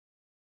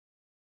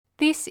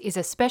This is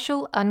a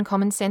special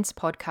Uncommon Sense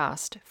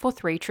podcast for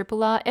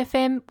 3RRR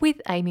FM with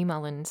Amy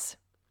Mullins.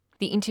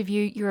 The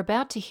interview you're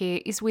about to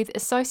hear is with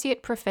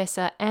Associate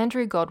Professor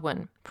Andrew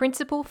Godwin,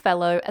 Principal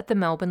Fellow at the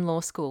Melbourne Law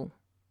School.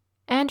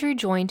 Andrew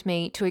joined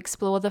me to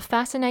explore the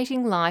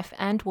fascinating life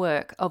and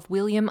work of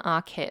William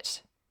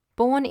Arquette.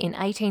 Born in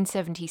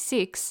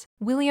 1876,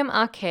 William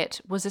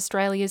Arquette was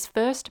Australia's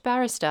first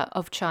barrister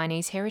of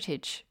Chinese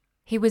heritage.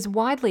 He was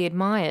widely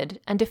admired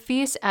and a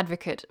fierce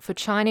advocate for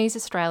Chinese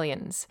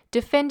Australians,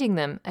 defending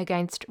them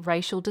against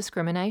racial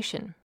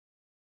discrimination.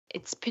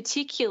 It's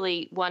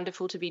particularly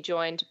wonderful to be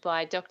joined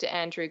by Dr.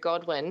 Andrew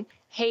Godwin.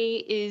 He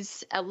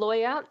is a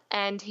lawyer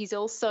and he's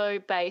also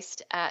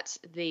based at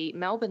the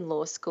Melbourne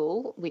Law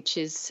School, which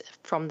is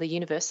from the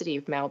University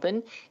of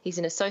Melbourne. He's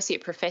an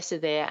associate professor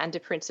there and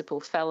a principal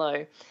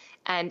fellow.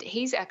 And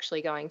he's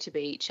actually going to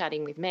be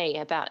chatting with me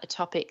about a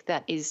topic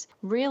that is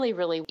really,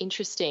 really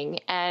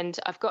interesting. And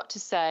I've got to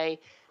say,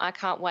 I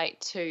can't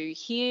wait to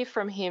hear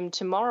from him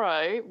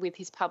tomorrow with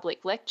his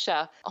public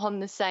lecture on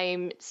the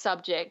same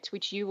subject,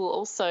 which you will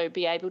also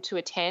be able to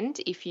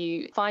attend if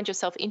you find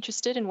yourself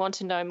interested and want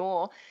to know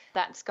more.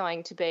 That's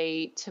going to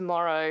be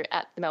tomorrow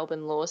at the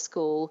Melbourne Law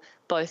School,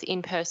 both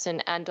in person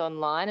and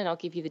online, and I'll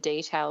give you the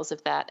details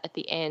of that at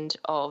the end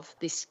of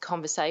this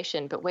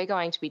conversation. But we're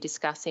going to be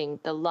discussing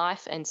the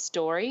life and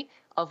story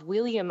of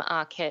William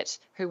Arquette,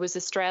 who was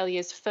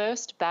Australia's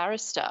first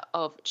barrister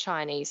of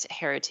Chinese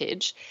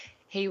heritage.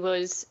 He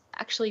was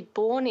actually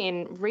born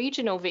in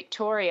regional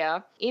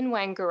Victoria in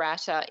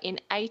Wangaratta in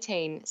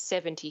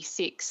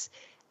 1876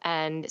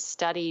 and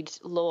studied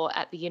law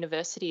at the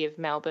University of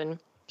Melbourne.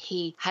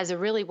 He has a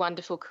really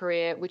wonderful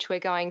career, which we're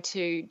going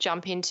to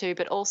jump into,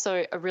 but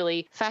also a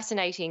really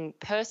fascinating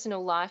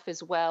personal life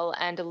as well,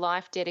 and a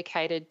life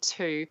dedicated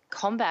to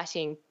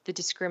combating the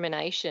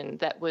discrimination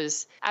that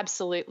was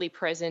absolutely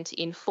present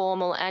in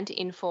formal and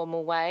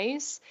informal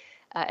ways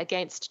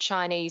against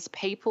Chinese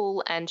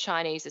people and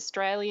Chinese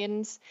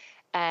Australians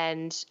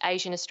and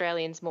Asian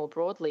Australians more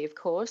broadly, of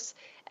course.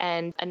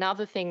 And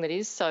another thing that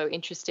is so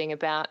interesting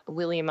about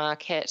William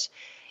Arquette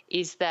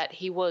is that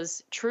he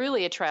was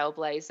truly a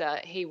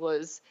trailblazer. He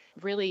was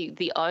really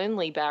the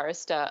only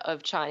barrister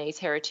of Chinese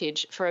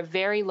heritage for a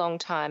very long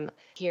time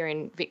here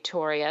in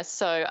Victoria.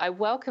 So I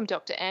welcome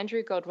Dr.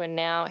 Andrew Godwin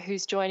now,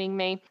 who's joining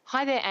me.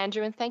 Hi there,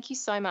 Andrew, and thank you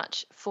so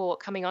much for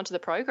coming onto the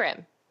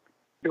program.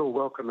 You're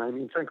welcome,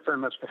 Amy. Thanks so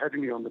much for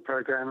having me on the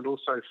program and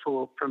also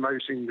for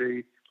promoting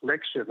the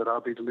lecture that I'll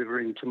be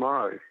delivering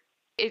tomorrow.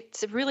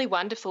 It's really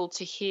wonderful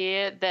to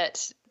hear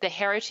that the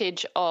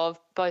heritage of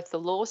both the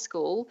law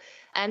school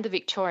and the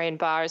Victorian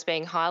bar is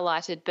being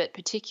highlighted, but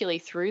particularly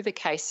through the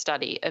case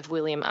study of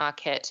William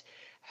Arquette,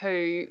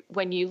 who,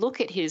 when you look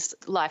at his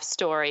life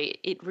story,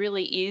 it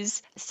really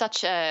is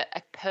such a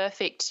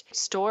perfect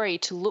story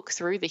to look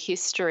through the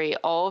history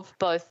of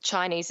both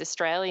Chinese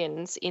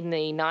Australians in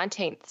the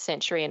 19th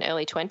century and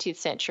early 20th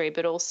century,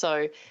 but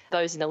also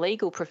those in the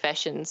legal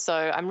profession. So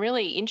I'm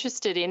really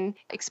interested in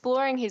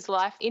exploring his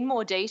life in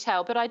more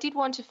detail, but I did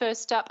want to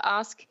first up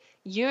ask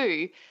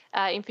you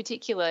in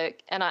particular,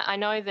 and I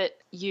know that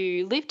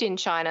you lived in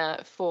China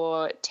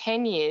for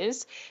 10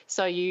 years,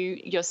 so you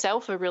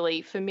yourself are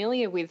really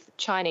familiar with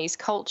Chinese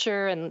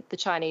culture and the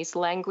Chinese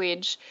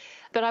language,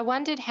 but I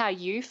wondered how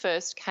you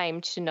first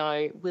came to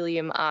know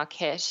William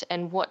Arquette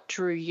and what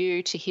drew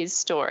you to his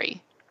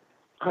story.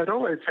 I'd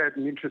always had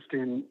an interest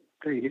in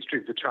the history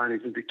of the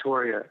Chinese in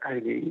Victoria,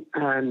 Amy,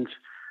 and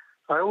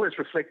I always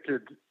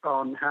reflected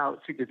on how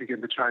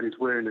significant the Chinese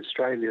were in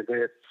Australia.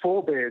 Their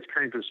forebears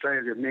came to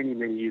Australia many,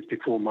 many years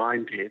before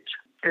mine did.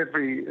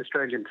 Every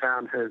Australian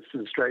town has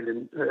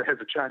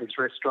a Chinese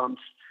restaurant.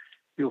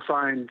 You'll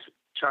find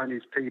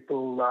Chinese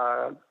people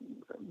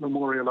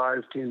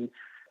memorialised in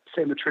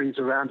cemeteries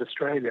around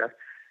Australia.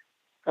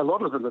 A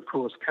lot of them, of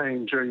course,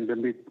 came during the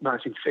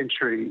mid-19th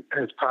century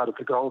as part of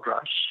the gold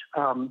rush.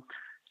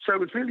 So it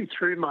was really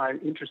through my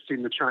interest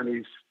in the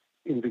Chinese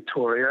in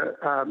Victoria,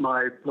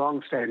 my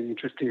long-standing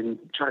interest in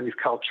Chinese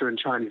culture and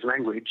Chinese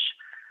language.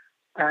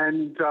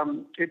 And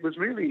it was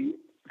really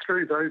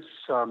through those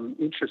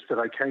interests that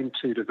I came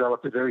to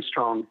develop a very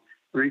strong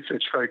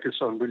research focus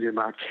on William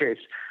Arquette.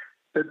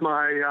 But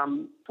my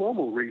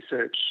formal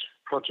research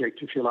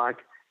project, if you like,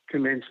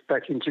 commenced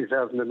back in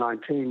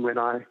 2019 when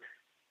I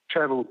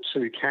travelled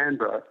to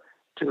Canberra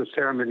to a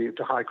ceremony at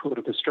the High Court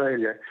of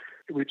Australia,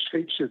 which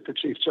featured the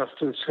Chief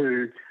Justice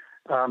who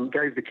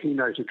gave the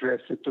keynote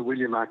address at the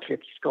William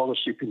Arquette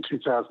Scholarship in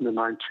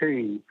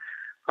 2019.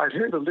 I'd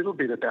heard a little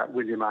bit about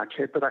William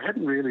Arquette, but I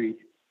hadn't really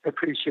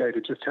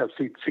appreciated just how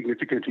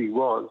significant he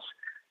was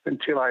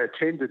until I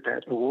attended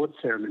that award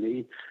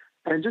ceremony.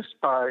 And just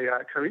by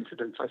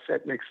coincidence, I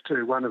sat next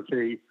to one of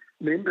the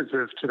members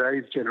of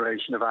today's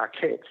generation of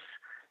Arquettes.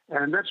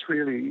 And that's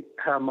really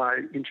how my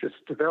interest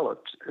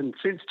developed. And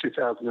since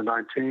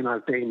 2019,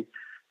 I've been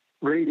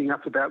reading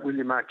up about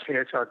William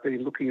Arquette. I've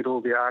been looking at all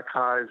the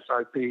archives.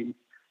 I've been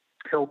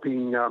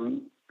helping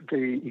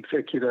the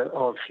executor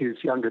of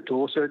his younger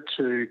daughter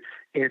to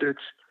edit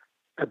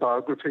a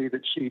biography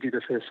that she did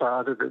of her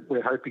father that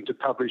we're hoping to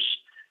publish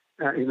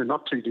in the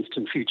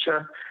not-too-distant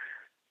future.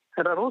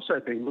 And I've also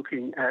been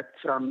looking at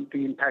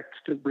the impact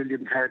that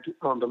William had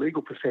on the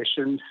legal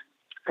profession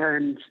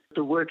and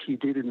the work he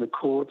did in the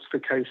courts,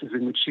 the cases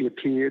in which he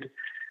appeared.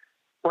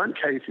 One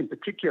case in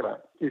particular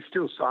is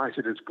still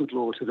cited as good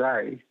law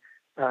today.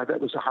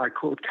 That was a High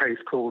Court case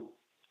called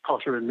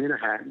Potter and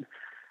Minahan.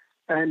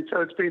 And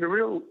so it's been a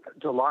real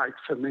delight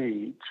for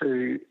me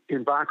to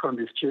embark on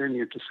this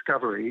journey of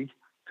discovery,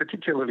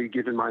 particularly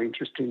given my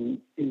interest in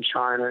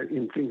China,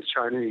 in things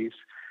Chinese.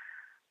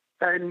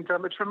 And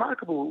it's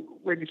remarkable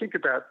when you think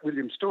about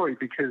William's story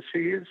because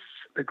he is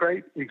a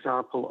great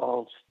example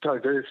of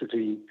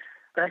diversity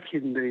back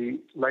in the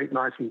late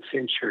 19th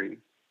century,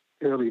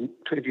 early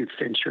 20th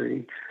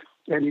century.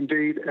 And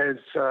indeed, as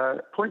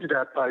pointed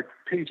out by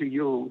Peter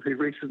Yule, who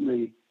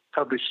recently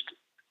published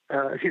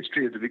a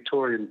history of the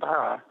Victorian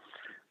bar,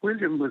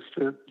 William was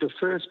the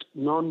first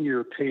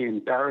non-European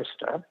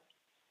barrister,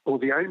 or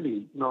the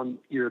only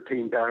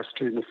non-European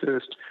barrister in the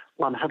first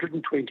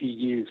 120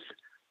 years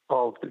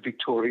of the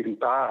Victorian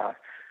bar.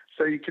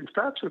 So you can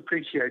start to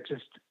appreciate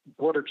just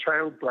what a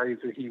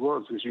trailblazer he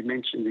was, as you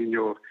mentioned in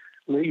your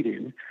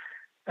lead-in,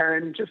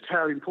 and just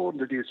how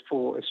important it is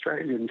for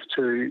Australians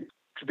to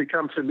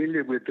become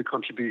familiar with the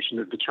contribution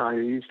of the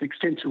Chinese, the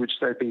extent to which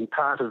they've been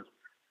part of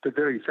the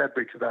very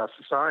fabric of our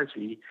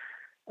society,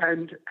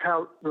 and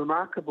how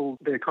remarkable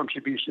their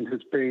contribution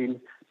has been,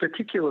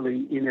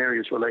 particularly in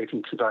areas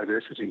relating to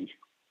diversity.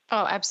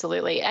 Oh,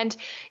 absolutely. And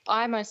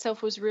I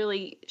myself was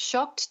really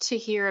shocked to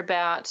hear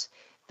about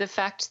the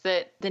fact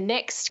that the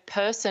next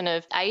person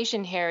of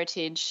Asian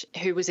heritage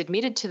who was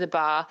admitted to the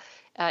bar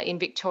in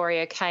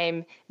Victoria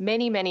came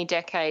many, many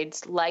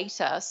decades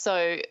later.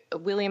 So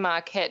William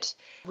Arquette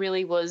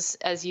really was,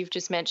 as you've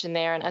just mentioned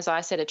there, and as I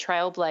said, a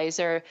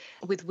trailblazer,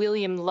 with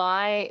William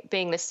Lai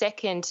being the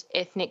second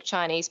ethnic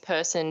Chinese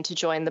person to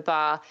join the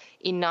bar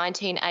in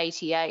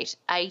 1988,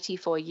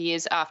 84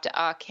 years after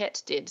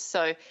Arquette did.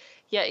 So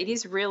yeah, it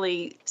is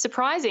really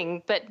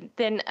surprising, but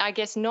then I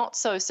guess not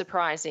so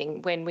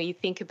surprising when we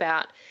think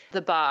about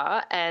the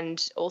bar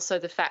and also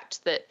the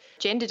fact that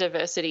gender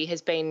diversity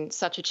has been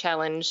such a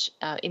challenge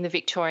in the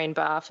Victorian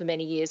bar for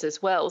many years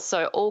as well.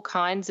 So all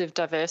kinds of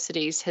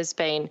diversities has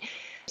been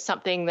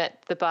something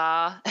that the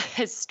bar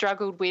has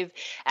struggled with.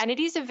 And it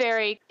is a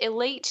very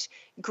elite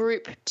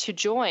group to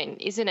join,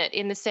 isn't it,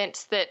 in the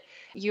sense that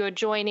you're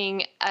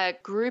joining a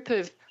group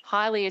of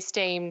highly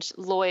esteemed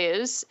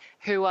lawyers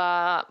who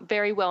are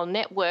very well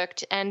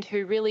networked and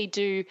who really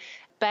do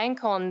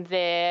bank on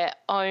their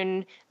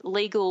own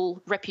legal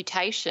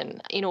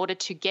reputation in order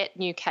to get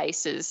new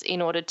cases,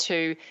 in order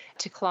to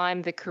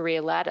climb the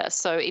career ladder.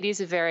 So it is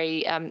a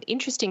very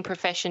interesting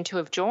profession to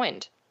have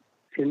joined.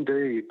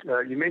 Indeed.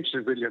 You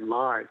mentioned William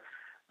Lai.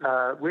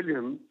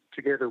 William,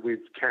 together with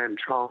Cam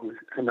Trong,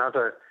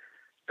 another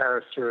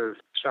barrister of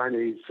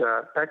Chinese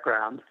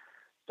background,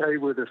 they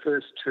were the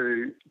first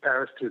two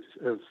barristers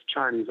of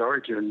Chinese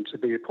origin to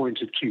be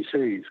appointed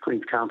QCs,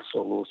 Queen's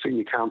Counsel or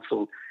Senior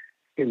Counsel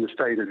in the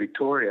state of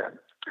Victoria.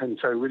 And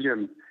so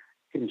William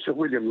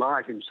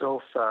Lai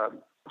himself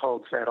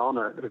holds that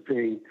honour of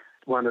being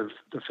one of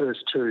the first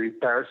two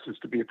barristers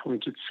to be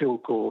appointed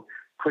Silk or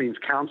Queen's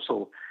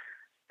Counsel.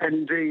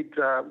 And indeed,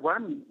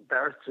 one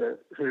barrister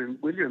whom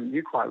William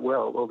knew quite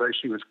well, although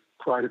she was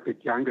quite a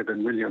bit younger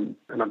than William,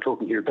 and I'm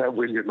talking here about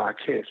William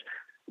Arquette,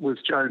 was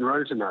Joan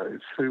Rosenose,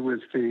 who was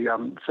the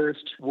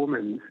first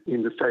woman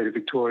in the state of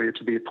Victoria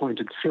to be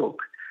appointed Silk.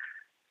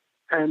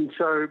 And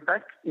so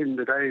back in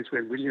the days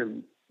when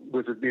William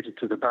was admitted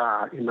to the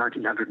bar in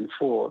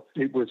 1904,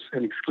 it was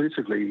an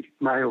exclusively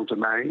male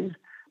domain,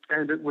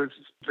 and it was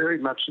very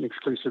much an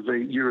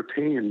exclusively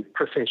European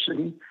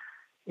profession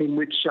in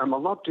which a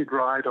lot did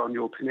ride on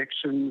your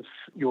connections,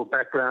 your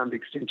background, the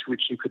extent to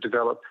which you could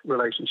develop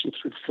relationships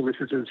with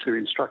solicitors who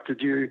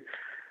instructed you.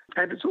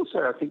 And it's also,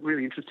 I think,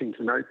 really interesting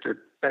to note that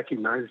back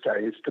in those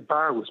days, the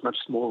bar was much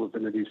smaller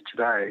than it is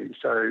today.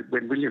 So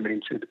when William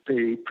entered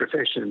the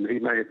profession, he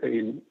may have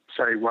been,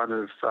 say, one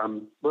of,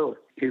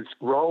 his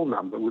roll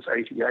number was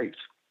 88.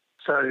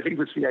 So he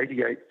was the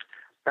 88th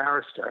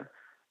barrister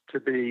to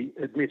be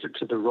admitted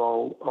to the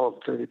roll of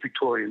the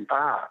Victorian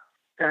bar.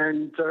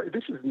 And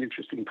this is an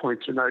interesting point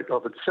to note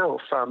of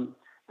itself.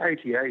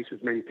 88, as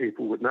many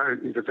people would know,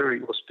 is a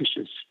very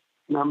auspicious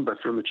number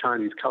from a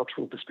Chinese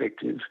cultural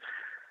perspective.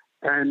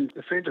 And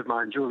a friend of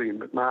mine, Julian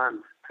McMahon,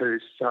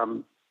 who's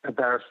a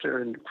barrister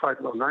and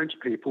quite well known to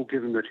people,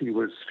 given that he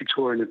was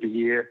Victorian of the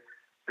Year,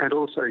 and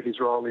also his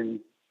role in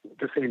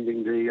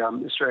defending the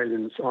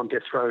Australians on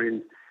death row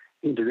in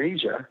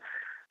Indonesia.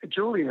 It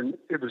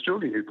was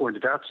Julian who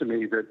pointed out to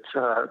me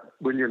that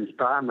William's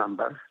bar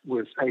number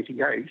was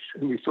 88,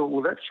 and we thought,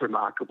 well, that's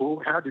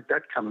remarkable. How did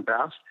that come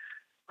about?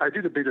 I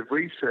did a bit of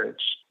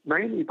research,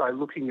 mainly by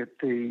looking at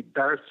the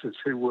barristers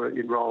who were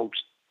enrolled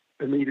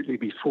immediately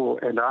before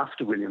and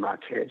after William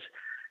Arquette.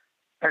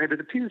 And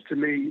it appears to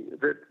me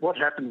that what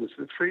happened was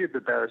that three of the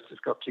barristers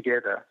got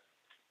together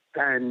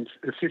and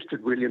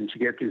assisted William to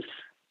get this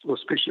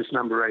auspicious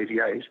number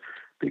 88,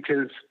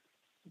 because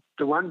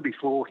the one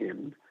before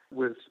him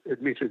was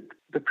admitted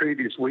the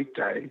previous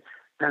weekday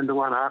and the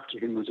one after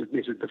him was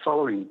admitted the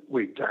following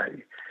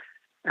weekday.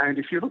 And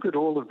if you look at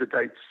all of the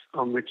dates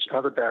on which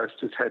other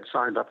barristers had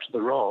signed up to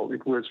the role,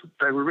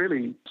 they were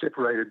really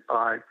separated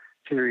by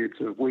periods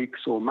of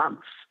weeks or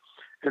months.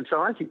 And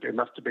so I think there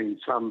must have been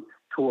some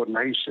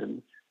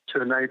coordination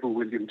to enable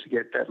William to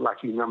get that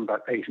lucky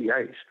number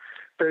 88.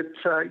 But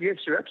yes,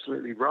 you're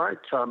absolutely right.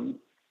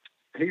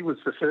 He was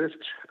the first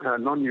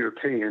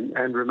non-European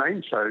and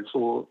remained so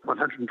for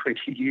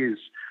 120 years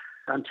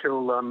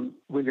until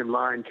William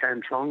Lyon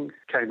Cantrong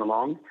came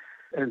along.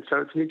 And so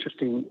it's an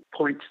interesting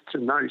point to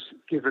note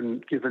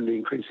given the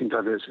increasing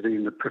diversity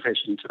in the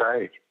profession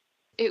today.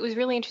 It was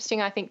really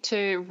interesting, I think,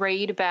 to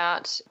read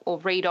about or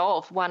read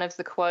of one of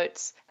the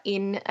quotes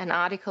in an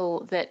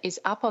article that is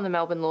up on the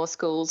Melbourne Law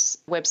School's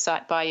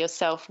website by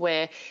yourself,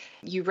 where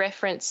you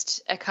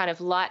referenced a kind of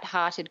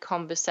light-hearted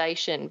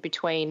conversation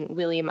between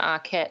William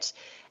Arquette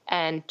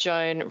and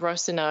Joan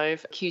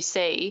Rosenove,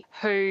 QC,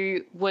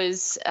 who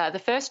was the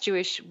first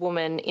Jewish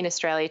woman in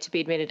Australia to be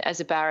admitted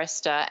as a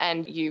barrister.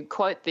 And you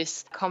quote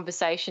this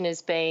conversation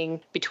as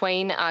being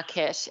between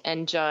Arquette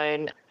and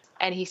Joan.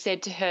 And he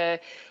said to her,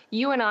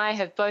 "You and I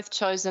have both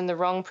chosen the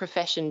wrong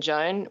profession,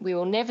 Joan. We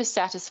will never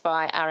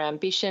satisfy our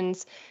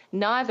ambitions.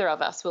 Neither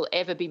of us will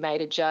ever be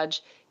made a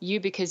judge. You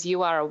because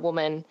you are a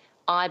woman,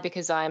 I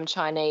because I am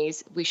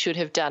Chinese. We should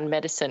have done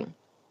medicine."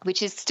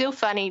 Which is still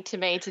funny to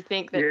me to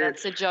think that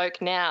That's a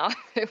joke now.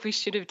 We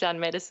should have done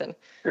medicine.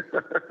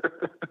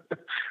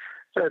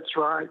 That's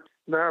right.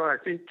 No, I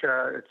think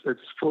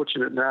it's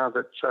fortunate now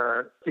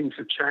that things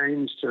have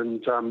changed,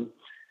 and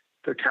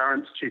the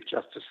current Chief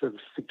Justice of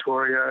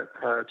Victoria,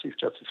 Chief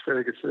Justice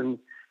Ferguson,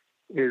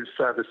 is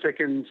the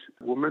second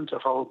woman to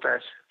hold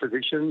that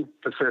position,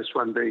 the first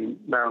one being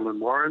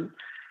Marilyn Warren.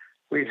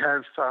 We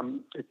have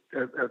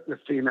a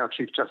female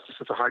Chief Justice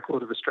of the High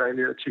Court of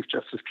Australia, Chief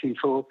Justice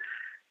Kiefel.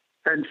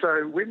 And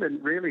so women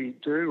really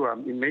do,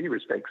 in many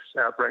respects,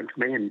 outrank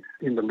men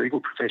in the legal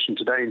profession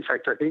today. In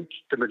fact, I think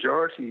the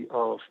majority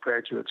of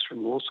graduates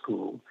from law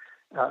school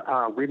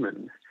are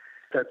women.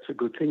 That's a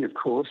good thing, of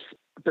course.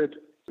 But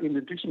in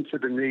addition to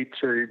the need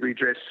to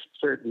redress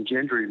certain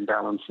gender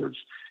imbalances,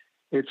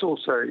 it's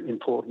also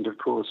important, of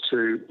course,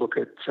 to look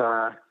at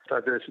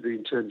diversity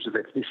in terms of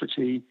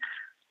ethnicity.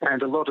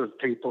 And a lot of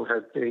people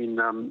have been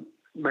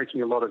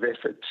making a lot of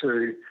effort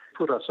to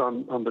put us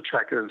on the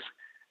track of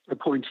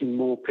appointing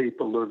more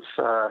people of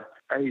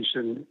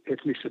Asian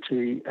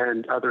ethnicity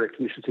and other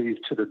ethnicities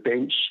to the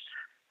bench,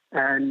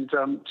 and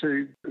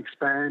to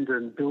expand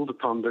and build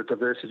upon the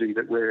diversity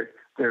that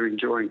we're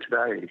enjoying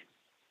today.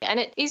 And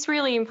it is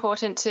really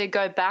important to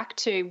go back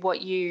to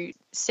what you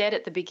said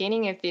at the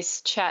beginning of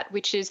this chat,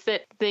 which is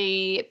that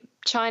the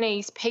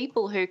Chinese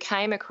people who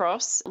came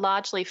across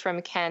largely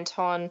from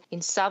Canton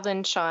in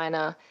southern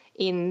China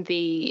in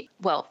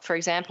for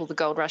example, the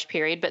Gold Rush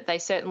period, but they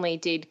certainly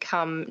did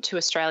come to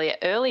Australia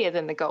earlier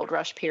than the Gold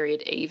Rush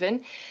period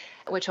even.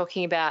 We're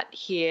talking about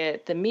here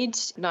the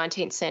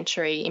mid-19th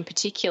century in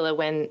particular,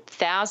 when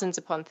thousands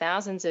upon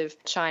thousands of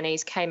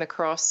Chinese came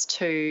across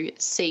to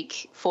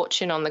seek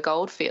fortune on the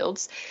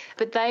goldfields.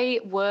 But they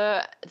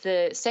were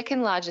the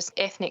second largest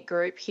ethnic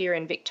group here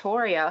in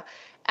Victoria,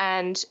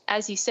 and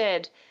as you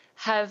said,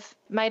 have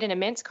made an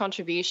immense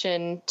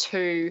contribution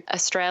to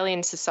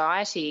Australian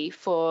society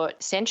for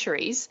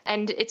centuries.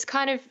 And it's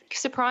kind of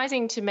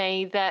surprising to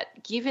me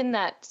that given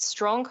that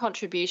strong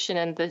contribution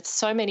and the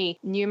so many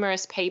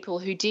numerous people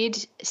who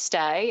did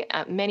stay,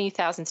 many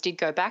thousands did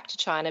go back to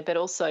China, but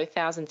also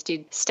thousands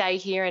did stay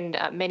here, and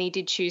many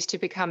did choose to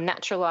become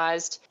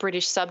naturalised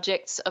British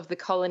subjects of the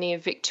colony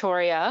of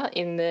Victoria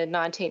in the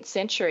 19th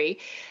century.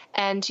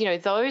 And, you know,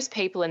 those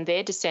people and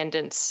their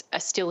descendants are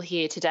still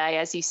here today.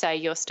 As you say,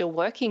 you're still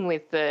working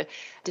with the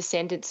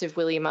descendants of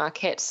William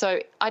Arquette. So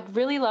I'd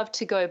really love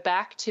to go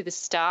back to the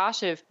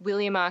start of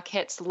William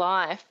Arquette's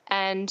life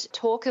and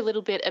talk a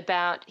little bit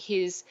about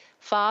his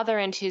father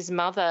and his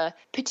mother,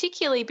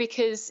 particularly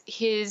because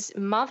his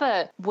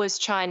mother was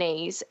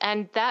Chinese,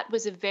 and that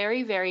was a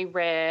very, very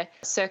rare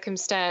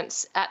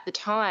circumstance at the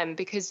time,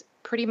 because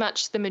pretty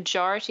much the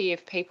majority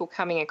of people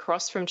coming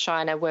across from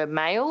China were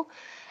male.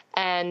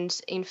 And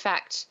in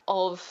fact,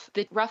 of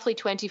the roughly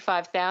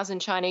 25,000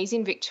 Chinese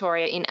in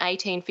Victoria in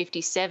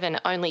 1857,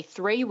 only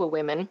 3 were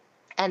women.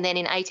 And then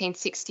in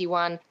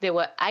 1861, there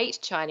were 8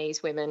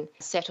 Chinese women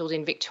settled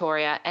in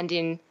Victoria. And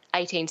in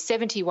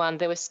 1871,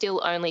 there were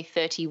still only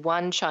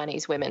 31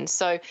 Chinese women.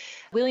 So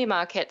William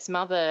Arquette's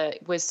mother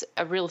was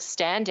a real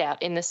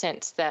standout in the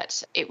sense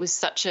that it was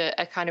such a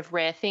kind of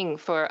rare thing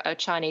for a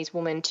Chinese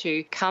woman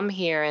to come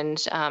here and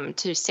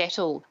to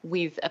settle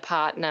with a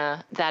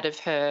partner, that of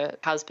her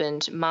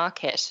husband,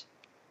 Marquette.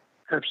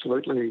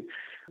 Absolutely.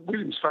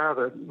 William's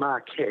father,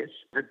 Marquette,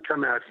 had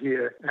come out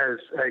here as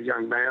a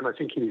young man, I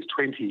think in his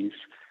 20s,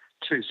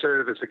 to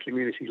serve as a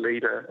community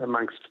leader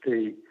amongst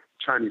the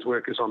Chinese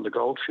workers on the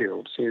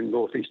goldfields in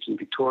northeastern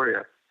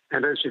Victoria.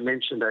 And as you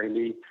mentioned,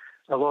 Amy,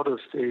 a lot of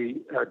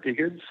the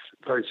diggers,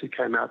 those who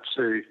came out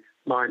to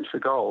mine for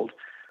gold,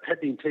 had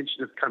the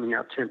intention of coming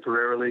out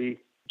temporarily,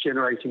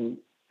 earning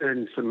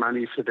some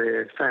money for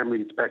their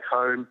families back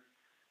home.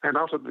 And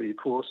ultimately, of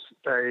course,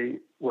 they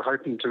were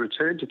hoping to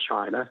return to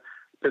China,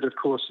 But of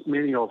course,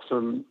 many of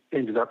them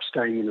ended up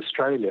staying in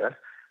Australia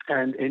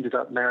and ended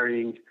up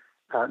marrying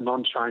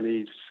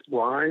non-Chinese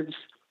wives.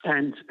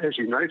 And as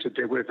you noted,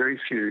 there were very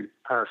few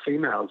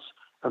females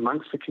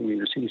amongst the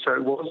community. So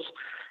it was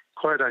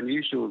quite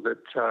unusual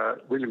that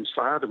William's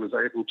father was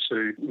able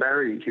to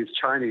marry his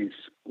Chinese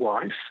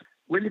wife.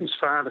 William's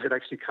father had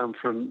actually come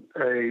from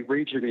a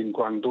region in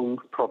Guangdong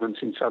province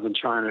in southern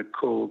China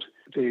called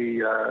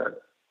the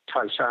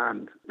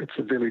Taishan. It's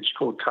a village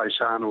called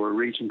Taishan, or a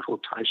region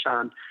called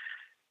Taishan.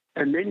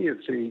 And many of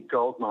the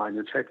gold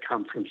miners had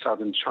come from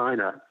southern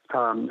China,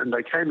 and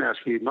they came out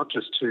here not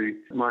just to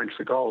mine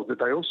for gold, but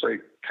they also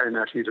came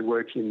out here to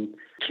work in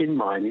tin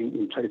mining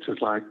in places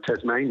like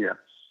Tasmania.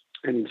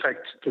 And in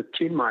fact, the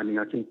tin mining,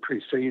 I think,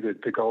 preceded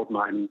the gold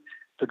mining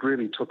that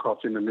really took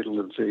off in the middle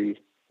of the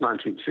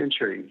 19th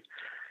century.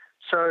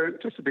 So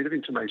just a bit of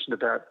information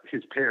about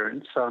his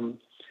parents. And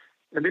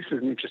this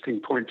is an interesting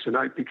point to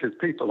note because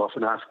people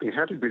often ask me,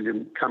 how did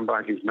William come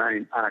by his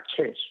name,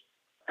 Arquette?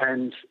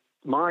 And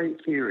my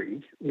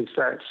theory is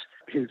that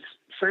his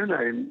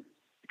surname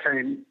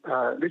came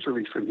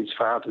literally from his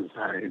father's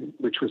name,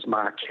 which was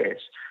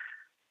Marquette.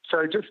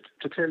 So just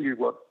to tell you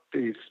what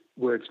these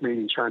words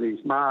mean in Chinese,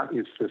 Ma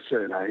is the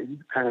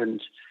surname,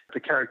 and the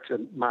character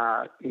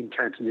Ma in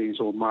Cantonese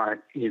or Ma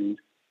in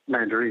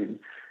Mandarin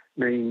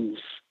means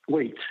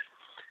wheat.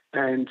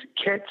 And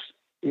Ket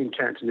in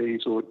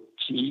Cantonese or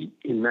Ji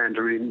in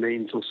Mandarin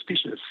means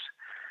auspicious.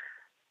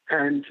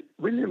 And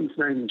William's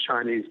name in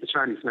Chinese, the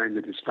Chinese name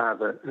that his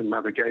father and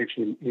mother gave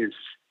him, is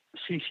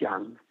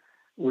Xixiang,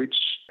 which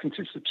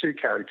consists of two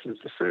characters.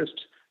 The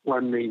first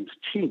one means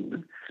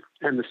tin,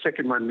 and the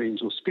second one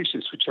means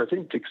auspicious, which I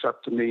think picks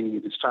up the meaning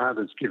of his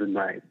father's given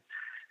name.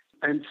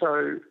 And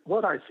so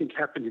what I think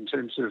happened in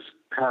terms of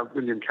how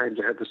William came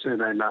to have the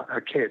surname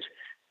Arquette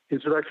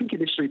is that I think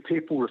initially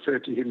people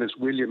referred to him as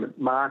William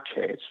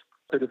Marquette,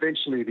 but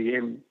eventually the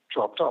M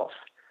dropped off.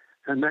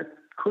 And that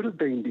could have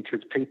been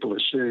because people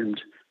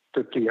assumed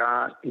that the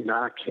R in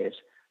Arquette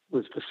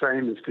was the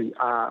same as the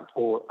R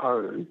or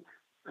O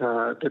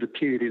that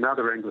appeared in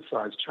other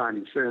anglicised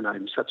Chinese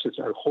surnames, such as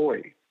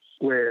Ahoy,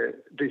 where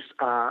this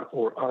R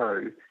or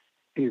O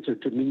is a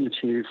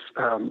diminutive,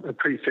 a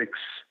prefix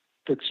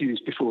that's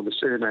used before the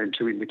surname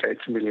to indicate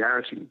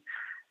familiarity.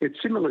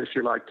 It's similar, if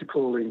you like, to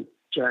calling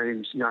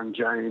James young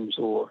James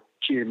or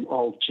Jim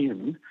old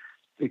Jim,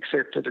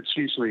 except that it's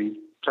usually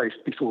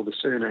placed before the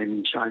surname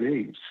in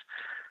Chinese.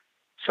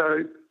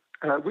 So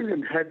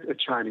William had a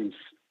Chinese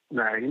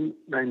name,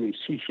 namely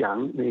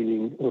Xixiang,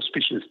 meaning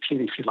auspicious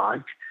tin, if you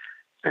like,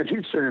 and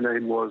his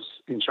surname was,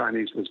 in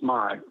Chinese, was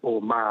Mai,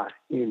 or Ma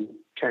in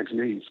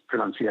Cantonese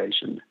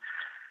pronunciation.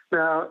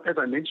 Now, as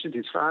I mentioned,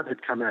 his father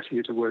had come out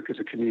here to work as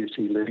a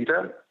community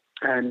leader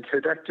and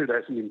had acted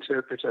as an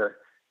interpreter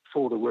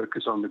for the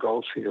workers on the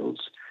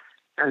goldfields,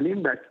 and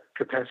in that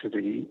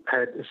capacity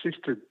had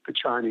assisted the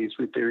Chinese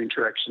with their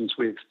interactions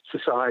with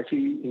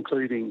society,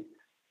 including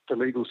the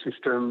legal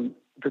system,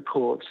 the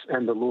courts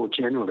and the law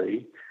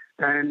generally.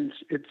 And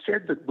it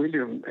said that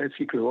William, as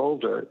he grew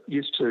older,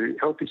 used to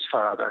help his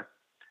father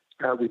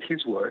with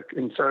his work.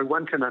 And so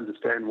one can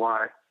understand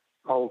why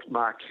old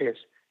Marquette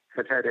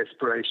had had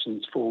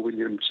aspirations for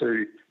William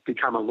to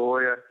become a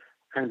lawyer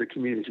and a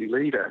community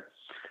leader.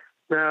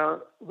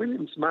 Now,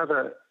 William's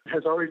mother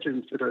has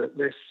origins that are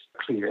less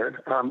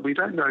clear. We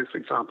don't know, for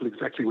example,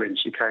 exactly when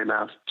she came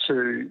out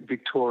to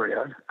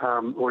Victoria,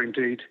 or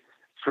indeed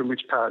from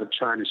which part of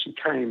China she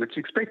came. It's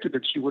expected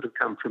that she would have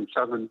come from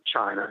southern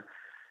China,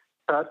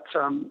 but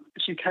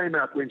she came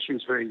out when she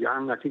was very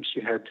young. I think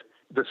she had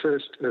the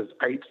first of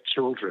 8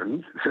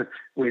 children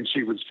when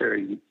she was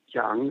very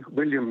young.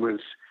 William was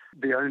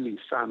the only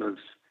son of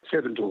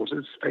 7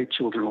 daughters, 8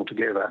 children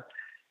altogether.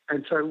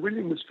 And so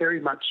William was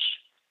very much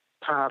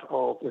part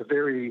of a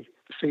very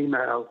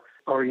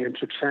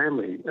female-oriented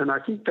family. And I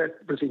think that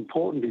was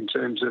important in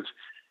terms of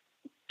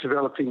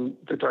developing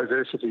the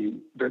diversity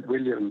that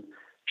William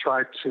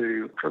tried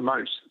to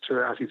promote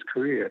throughout his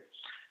career.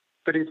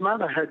 But his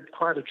mother had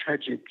quite a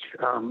tragic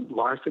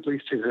life, at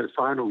least in her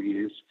final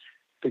years,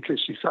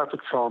 because she suffered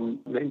from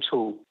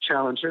mental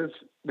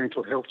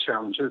health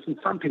challenges, and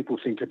some people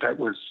think that that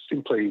was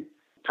simply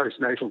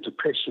postnatal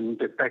depression,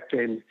 but back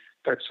then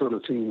that sort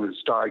of thing was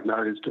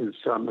diagnosed as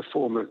a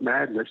form of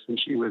madness, and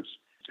she was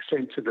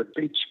sent to the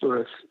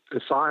Beechworth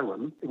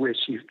Asylum, where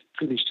she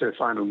finished her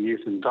final years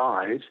and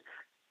died.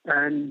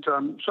 And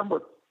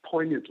somewhat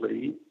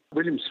poignantly,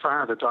 William's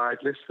father died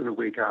less than a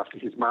week after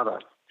his mother.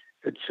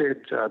 It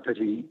said that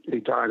he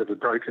died of a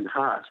broken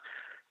heart.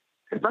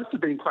 It must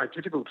have been quite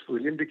difficult for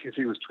William because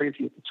he was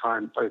 20 at the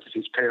time both of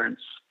his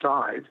parents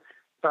died.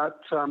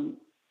 But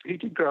he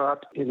did grow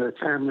up in a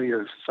family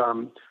of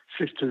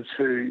sisters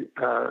who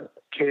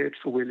cared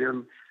for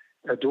William,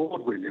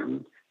 adored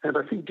William, and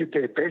I think did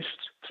their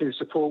best to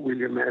support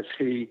William as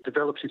he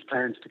developed his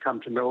plans to come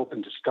to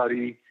Melbourne to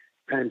study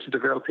and to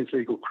develop his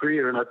legal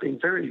career. And I've been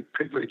very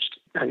privileged,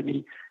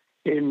 Amy,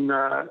 in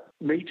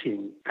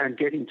meeting and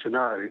getting to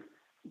know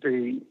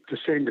the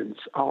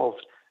descendants of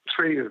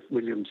 3 of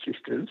William's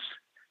sisters,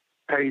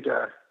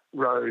 Ada,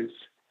 Rose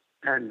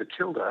and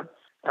Matilda,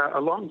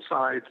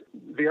 alongside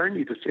the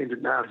only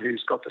descendant now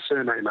who's got the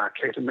surname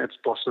Marquette, and that's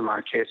Blossom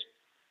Marquette,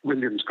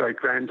 William's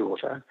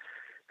great-granddaughter.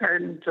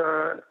 And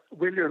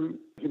William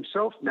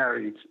himself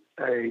married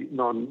a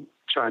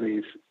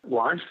non-Chinese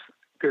wife,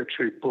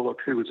 Gertrude Bullock,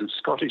 who was of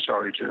Scottish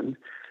origin,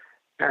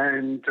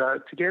 and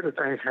together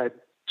they had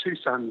 2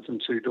 sons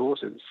and 2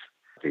 daughters.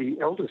 The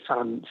elder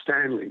son,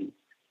 Stanley,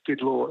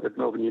 did law at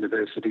Melbourne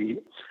University,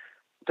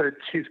 but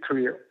his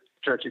career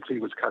tragically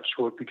was cut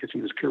short because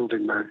he was killed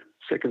in the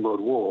Second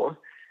World War.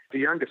 The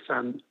younger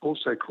son,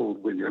 also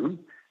called William,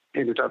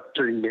 ended up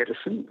doing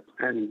medicine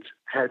and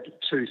had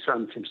 2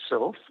 sons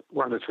himself,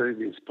 one of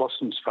whom is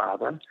Blossom's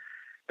father.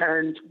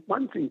 And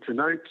one thing to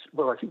note,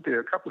 well, I think there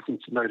are a couple of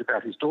things to note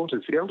about his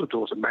daughters. The elder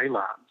daughter,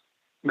 Maylan,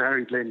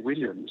 married Len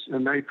Williams,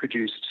 and they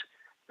produced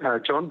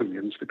John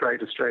Williams, the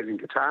great Australian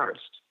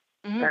guitarist.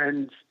 Mm-hmm.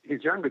 And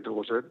his younger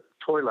daughter,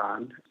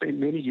 Toylan, spent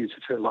many years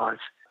of her life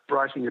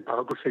writing a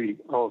biography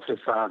of her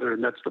father,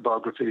 and that's the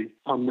biography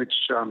on which,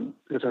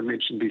 as I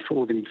mentioned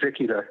before, the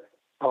executor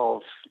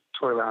of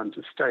Toylan's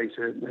estate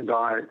and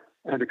I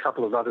and a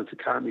couple of others are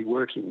currently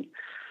working.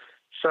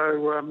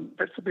 So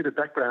that's a bit of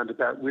background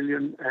about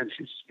William and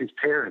his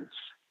parents.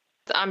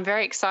 I'm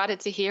very excited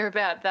to hear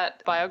about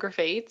that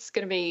biography. It's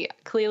going to be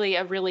clearly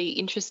a really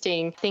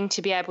interesting thing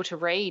to be able to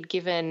read,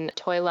 given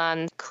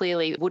Toylan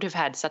clearly would have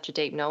had such a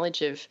deep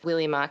knowledge of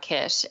William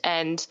Marquette.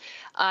 And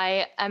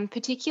I am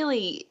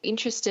particularly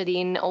interested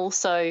in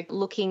also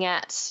looking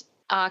at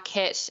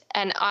Marquette.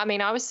 And I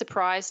mean, I was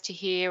surprised to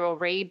hear or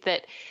read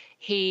that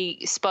he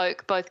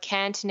spoke both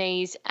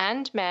Cantonese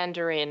and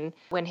Mandarin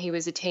when he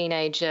was a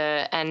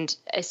teenager and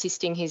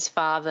assisting his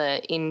father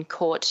in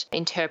court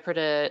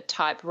interpreter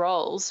type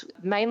roles,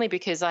 mainly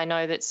because I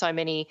know that so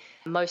many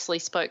mostly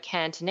spoke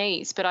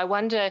Cantonese. But I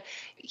wonder,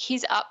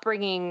 his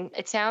upbringing,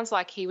 it sounds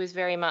like he was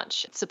very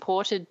much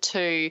supported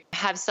to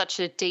have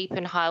such a deep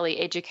and highly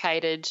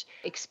educated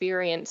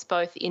experience,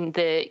 both in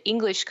the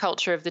English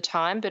culture of the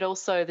time, but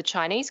also the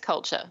Chinese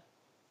culture.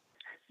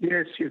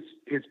 Yes,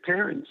 his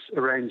parents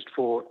arranged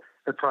for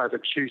a private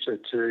tutor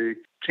to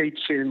teach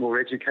him or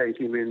educate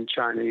him in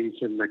Chinese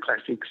and the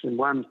classics, and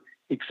one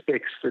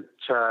expects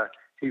that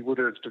he would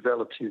have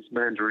developed his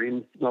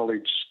Mandarin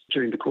knowledge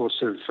during the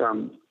course of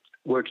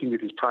working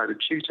with his private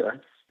tutor.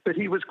 But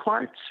he was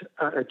quite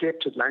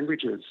adept at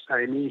languages,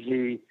 Amy.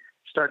 He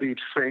studied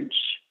French,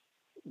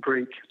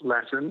 Greek,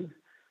 Latin,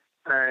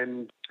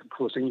 and, of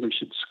course,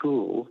 English at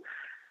school.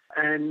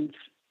 And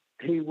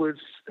he was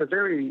a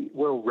very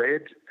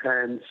well-read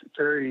and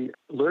very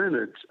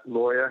learned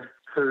lawyer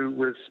who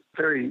was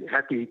very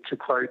happy to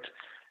quote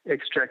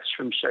extracts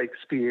from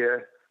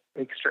Shakespeare,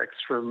 extracts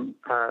from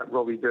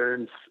Robbie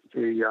Burns,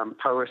 the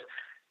poet,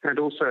 and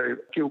also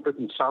Gilbert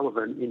and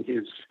Sullivan in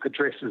his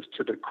addresses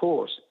to the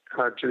court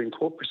during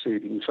court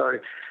proceedings. So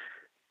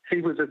he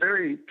was a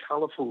very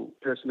colourful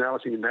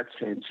personality in that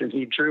sense, and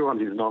he drew on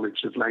his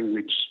knowledge of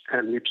language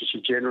and literature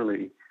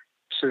generally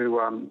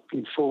to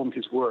inform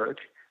his work,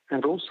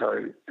 and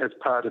also as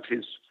part of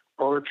his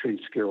oratory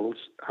skills,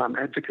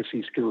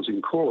 advocacy skills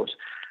in court.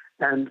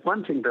 And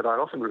one thing that I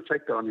often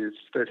reflect on is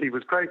that he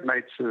was great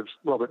mates of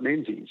Robert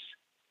Menzies,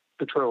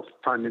 the 12th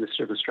Prime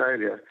Minister of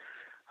Australia,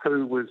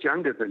 who was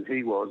younger than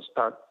he was,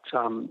 but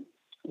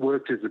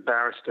worked as a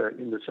barrister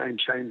in the same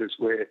chambers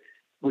where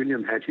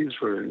William had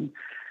his room.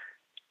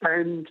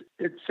 And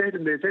it's said,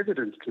 and there's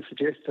evidence to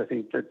suggest, I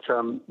think, that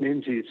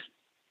Menzies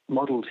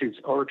modelled his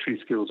oratory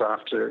skills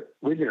after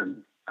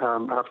William,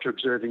 after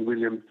observing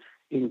William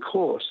in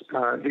court.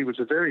 He was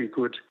a very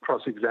good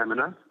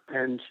cross-examiner,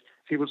 and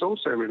he was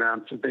also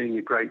renowned for being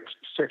a great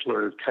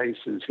settler of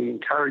cases. He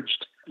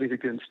encouraged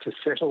litigants to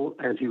settle,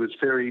 and he was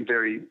very,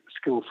 very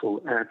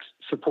skillful at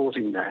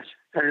supporting that.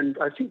 And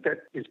I think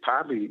that is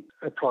partly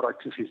a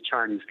product of his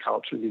Chinese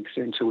culture, the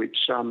extent to which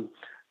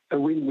a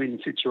win-win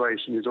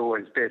situation is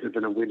always better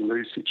than a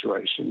win-lose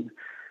situation.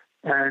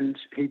 And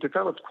he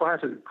developed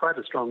quite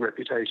a strong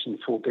reputation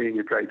for being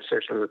a great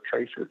settler of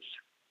cases.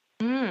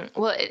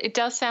 Well, it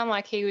does sound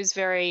like he was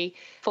very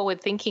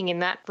forward-thinking in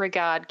that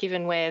regard,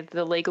 given where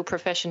the legal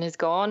profession has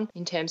gone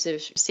in terms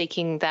of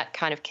seeking that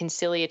kind of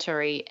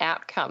conciliatory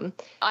outcome.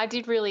 I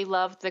did really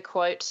love the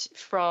quote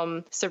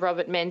from Sir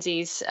Robert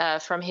Menzies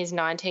from his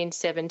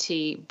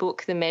 1970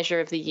 book, The Measure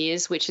of the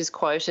Years, which is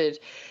quoted.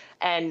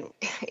 And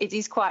it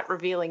is quite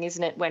revealing,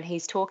 isn't it, when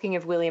he's talking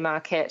of William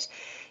Marquette.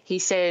 He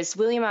says,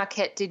 William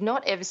Marquette did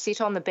not ever sit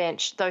on the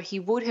bench, though he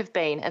would have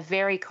been a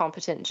very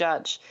competent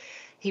judge.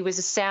 He was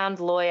a sound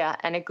lawyer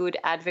and a good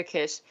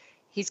advocate.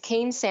 His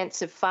keen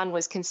sense of fun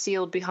was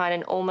concealed behind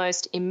an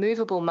almost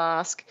immovable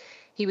mask.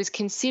 He was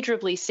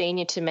considerably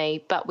senior to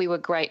me, but we were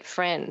great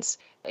friends.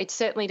 It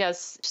certainly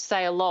does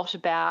say a lot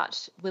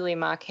about William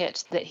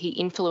Marquette, that he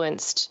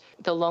influenced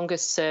the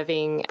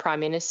longest-serving Prime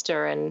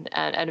Minister and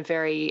a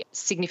very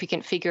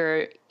significant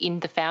figure in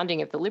the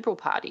founding of the Liberal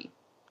Party.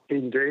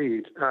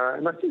 Indeed.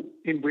 And I think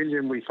in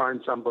William we find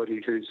somebody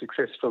who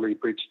successfully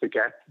bridged the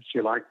gap, if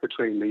you like,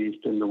 between the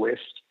East and the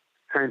West,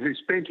 and who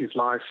spent his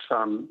life,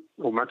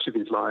 or much of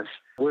his life,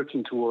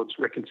 working towards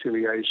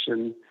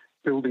reconciliation,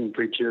 building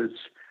bridges,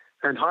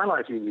 and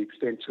highlighting the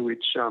extent to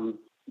which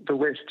the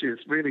West is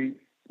really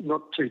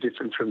not too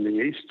different from the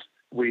East.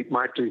 We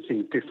might do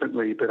things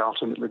differently, but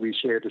ultimately we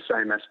share the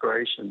same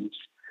aspirations.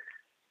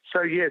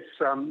 So yes,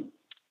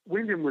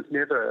 William was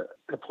never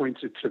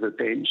appointed to the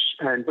bench,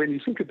 and when you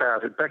think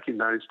about it, back in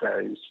those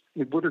days,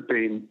 it would have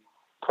been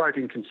quite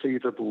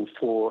inconceivable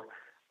for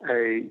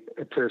a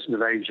person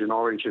of Asian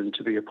origin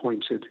to be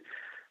appointed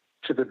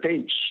to the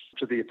bench,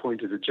 to be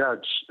appointed a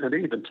judge. And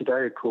even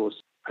today, of course,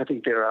 I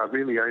think there are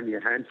really only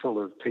a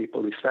handful of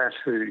people, if that,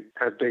 who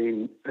have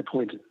been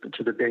appointed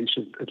to the bench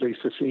of at least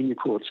the senior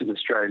courts in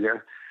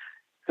Australia.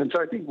 And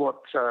so I think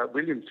what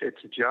William said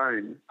to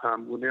Joan,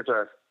 will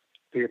never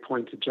be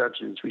appointed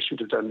judges, we should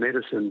have done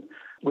medicine,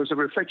 was a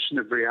reflection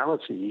of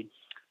reality.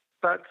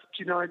 But,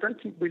 I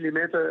don't think William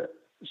ever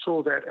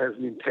saw that as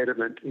an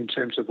impediment in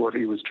terms of what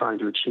he was trying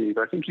to achieve.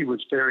 I think he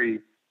was very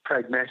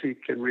pragmatic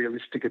and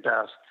realistic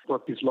about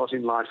what his lot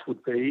in life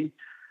would be.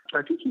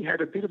 I think he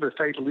had a bit of a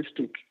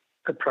fatalistic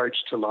approach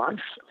to life.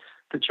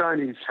 The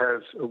Chinese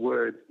have a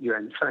word,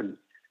 yuan fan,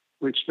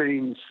 which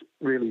means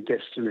really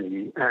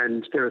destiny.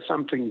 And there are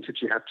some things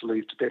that you have to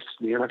leave to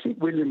destiny. And I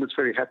think William was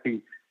very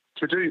happy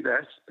to do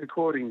that.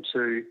 According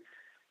to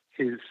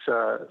his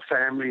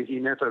family, he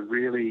never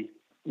really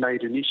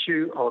made an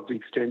issue of the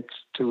extent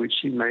to which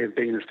he may have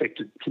been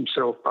affected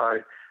himself by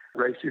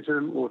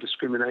racism or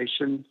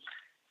discrimination.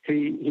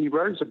 He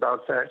rose above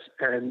that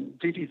and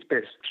did his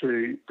best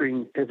to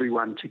bring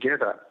everyone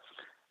together.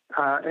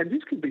 And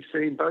this can be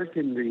seen both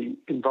in the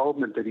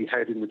involvement that he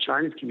had in the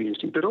Chinese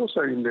community, but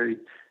also in the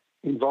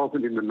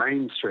involvement in the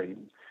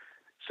mainstream.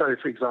 So,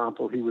 for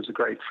example, he was a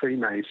great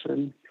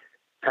Freemason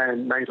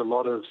and made a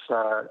lot of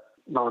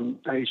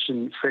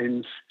non-Asian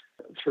friends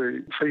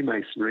through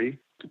Freemasonry.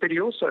 But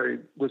he also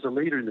was a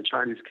leader in the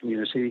Chinese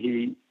community.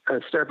 He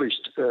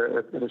established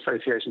an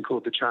association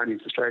called the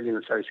Chinese Australian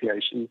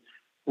Association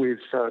with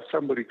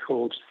somebody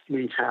called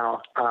Mi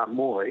Hao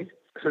Moy,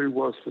 who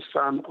was the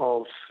son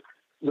of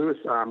Louis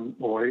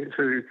Moy,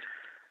 who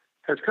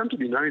has come to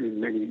be known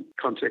in many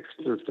contexts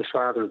as the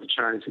father of the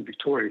Chinese in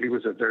Victoria. He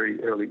was a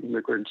very early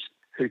immigrant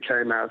who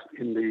came out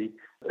in the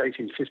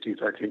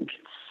 1850s, I think.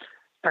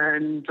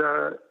 And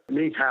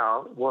Mi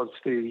Hao was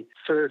the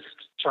first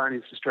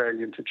Chinese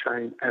Australian to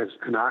train as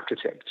an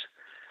architect.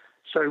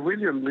 So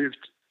William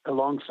lived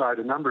alongside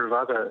a number of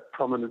other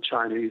prominent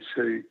Chinese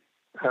who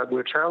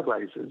were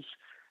trailblazers,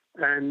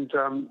 and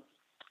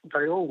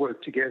they all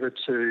worked together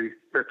to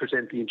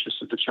represent the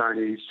interests of the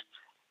Chinese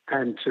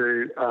and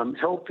to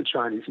help the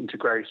Chinese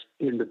integrate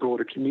in the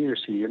broader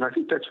community. And I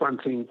think that's one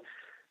thing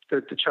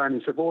that the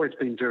Chinese have always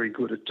been very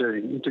good at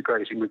doing,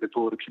 integrating with the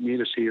broader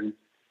community, and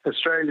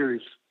Australia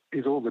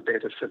is all the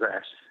better for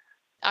that.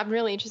 I'm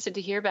really interested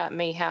to hear about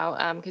Mi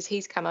Hao because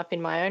he's come up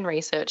in my own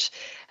research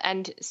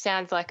and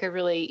sounds like a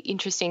really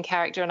interesting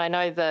character. And I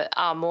know the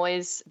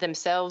Moys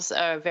themselves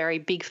are a very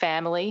big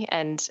family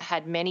and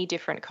had many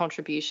different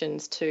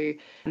contributions to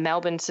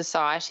Melbourne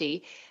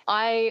society.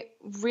 I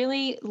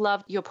really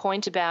loved your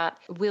point about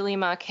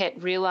William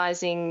Marquette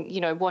realising,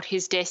 what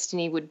his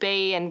destiny would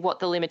be and what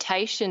the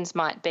limitations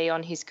might be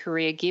on his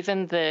career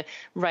given the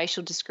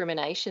racial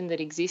discrimination that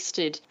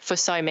existed for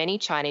so many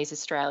Chinese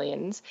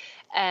Australians.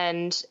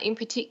 And in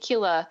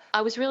particular,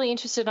 I was really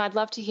interested, and I'd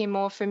love to hear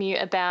more from you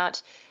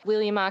about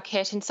William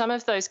Marquette and some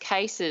of those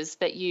cases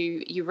that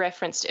you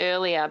referenced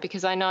earlier,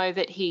 because I know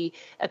that he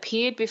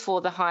appeared before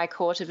the High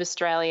Court of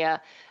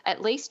Australia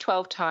at least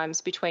 12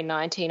 times between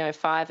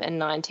 1905 and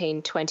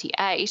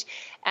 1928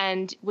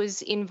 and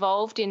was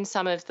involved in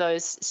some of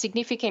those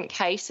significant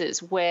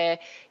cases where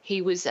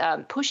he was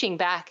pushing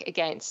back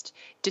against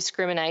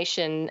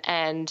discrimination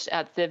and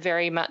the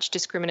very much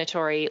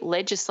discriminatory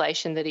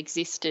legislation that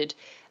existed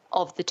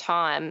of the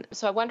time.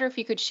 So I wonder if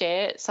you could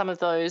share some of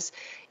those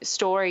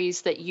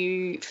stories that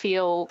you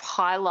feel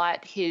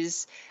highlight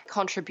his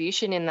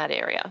contribution in that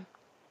area.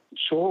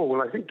 Sure.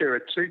 Well, I think there are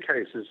two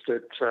cases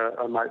that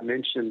I might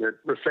mention that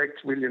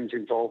reflect William's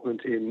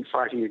involvement in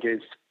fighting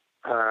against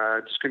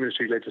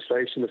discriminatory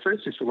legislation. The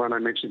first is the one I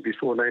mentioned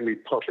before, namely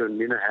Potter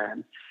and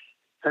Minahan.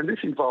 And this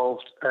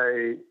involved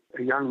a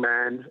young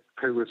man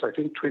who was, I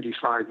think,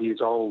 25 years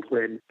old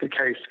when the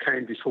case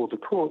came before the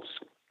courts.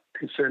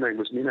 His surname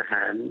was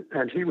Minahan,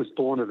 and he was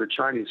born of a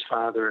Chinese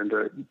father and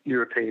a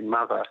European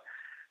mother.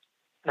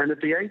 And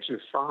at the age of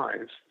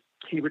 5,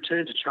 he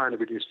returned to China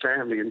with his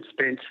family and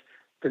spent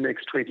the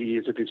next 20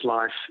 years of his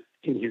life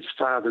in his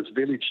father's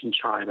village in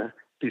China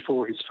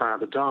before his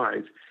father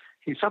died.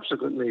 He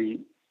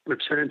subsequently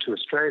returned to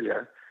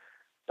Australia,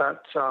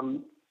 but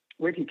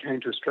when he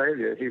came to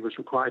Australia, he was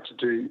required to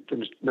do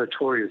the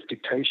notorious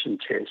dictation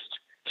test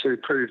to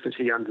prove that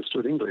he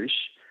understood English.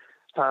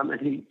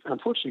 And he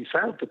unfortunately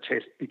failed the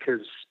test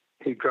because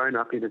he'd grown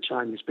up in a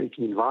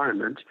Chinese-speaking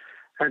environment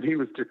and he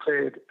was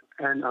declared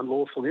an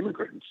unlawful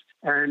immigrant.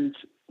 And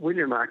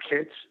William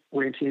Marquette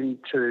went in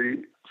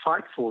to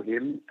fight for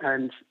him,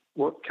 and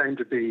what came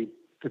to be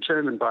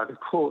determined by the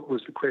court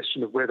was the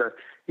question of whether,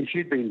 if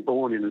you'd been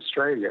born in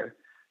Australia,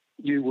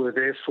 you were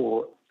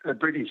therefore a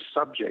British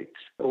subject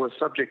or a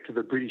subject of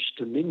a British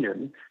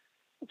dominion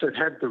that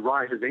had the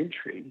right of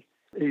entry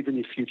even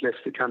if you'd left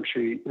the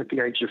country at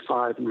the age of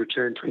 5 and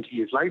returned 20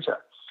 years later.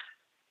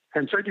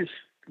 And so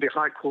the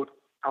High Court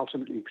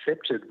ultimately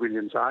accepted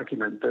William's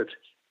argument that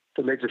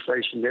the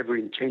legislation never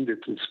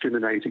intended to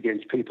discriminate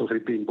against people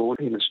who'd been born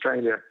in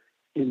Australia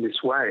in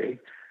this way.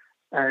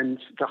 And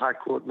the High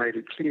Court made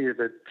it clear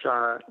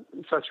that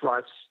such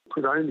rights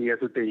could only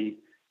ever be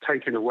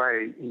taken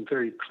away in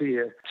very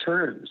clear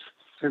terms.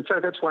 And so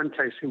that's one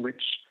case in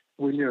which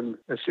William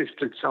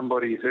assisted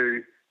somebody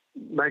who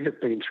may have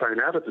been thrown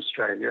out of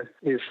Australia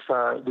if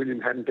William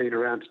hadn't been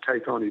around to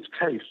take on his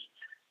case.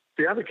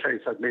 The other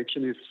case I'd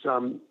mention is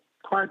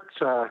quite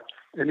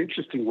an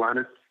interesting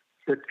one.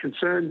 It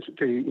concerns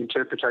the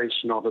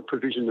interpretation of a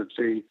provision of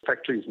the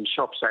Factories and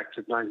Shops Act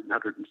of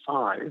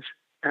 1905.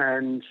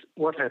 And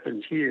what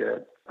happened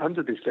here,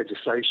 under this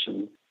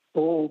legislation,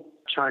 all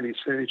Chinese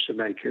furniture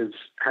makers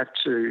had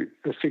to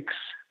affix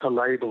a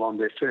label on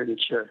their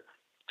furniture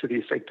to the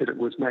effect that it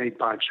was made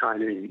by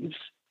Chinese,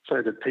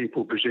 so that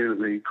people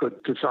presumably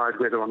could decide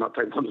whether or not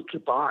they wanted to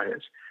buy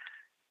it.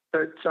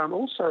 But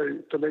also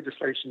the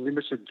legislation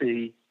limited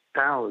the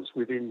hours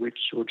within which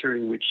or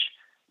during which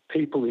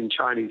people in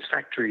Chinese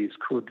factories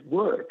could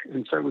work.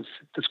 And so it was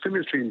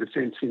discriminatory in the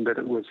sense in that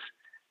it was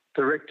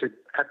directed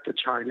at the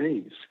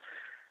Chinese.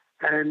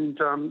 And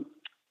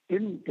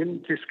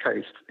in this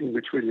case in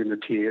which William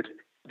appeared,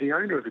 the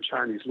owner of the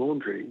Chinese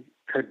laundry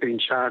had been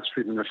charged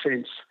with an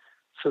offence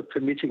for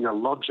permitting a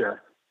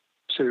lodger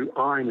to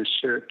iron a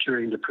shirt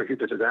during the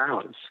prohibited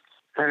hours.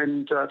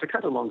 And to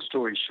cut a long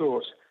story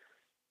short,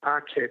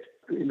 Arquette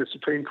in the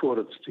Supreme Court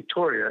of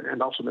Victoria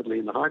and ultimately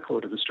in the High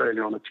Court of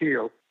Australia on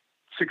appeal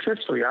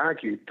successfully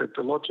argued that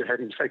the lodger had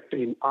in fact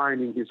been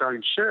ironing his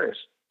own shirt,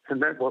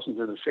 and that wasn't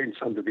an offence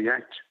under the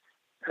Act,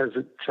 as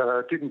it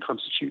didn't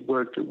constitute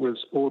work that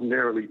was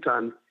ordinarily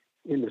done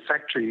in the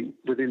factory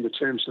within the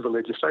terms of the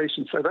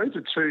legislation. So those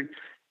are two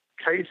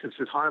cases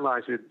that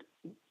highlighted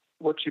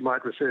what you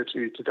might refer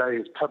to today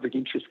as public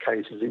interest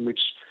cases in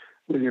which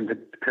William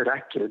had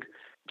acted,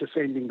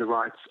 defending the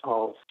rights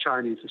of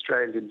Chinese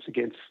Australians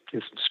against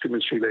this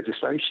discriminatory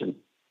legislation.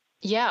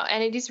 Yeah,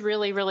 and it is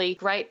really, really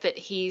great that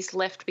he's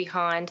left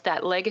behind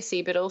that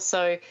legacy, but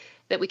also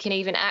that we can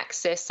even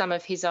access some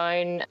of his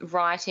own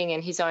writing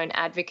and his own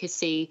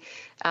advocacy.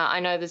 I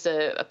know there's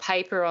a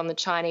paper on the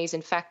Chinese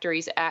and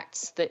Factories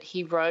Acts that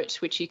he wrote,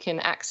 which you can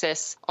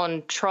access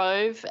on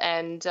Trove,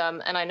 and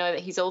I know that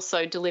he's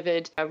also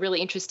delivered a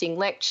really interesting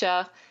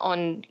lecture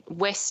on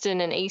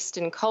Western and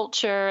Eastern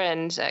culture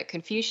and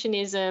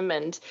Confucianism,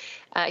 and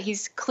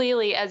he's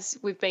clearly, as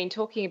we've been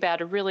talking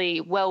about, a really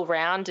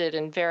well-rounded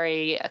and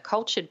very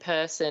cultured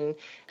person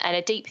and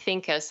a deep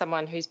thinker,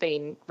 someone who's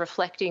been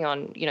reflecting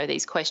on,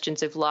 these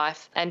questions of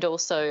life and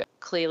also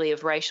clearly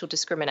of racial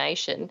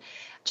discrimination.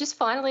 Just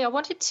finally, I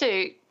wanted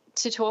to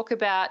talk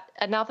about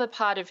another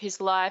part of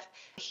his life,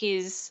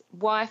 his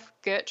wife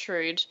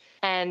Gertrude,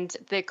 and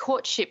the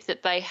courtship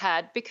that they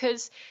had,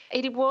 because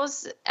it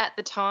was at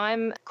the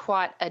time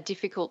quite a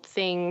difficult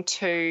thing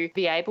to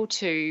be able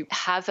to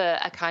have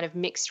a kind of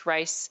mixed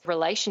race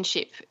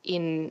relationship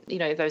in,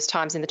 those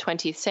times in the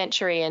 20th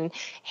century. And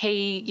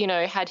he,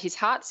 had his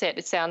heart set,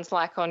 it sounds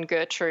like, on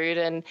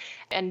Gertrude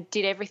and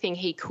did everything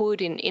he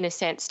could in a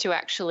sense to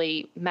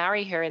actually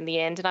marry her in the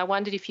end. And I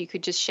wondered if you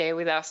could just share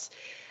with us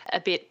a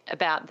bit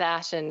about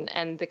that and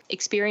the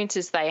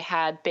experiences they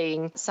had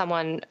being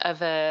someone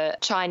of a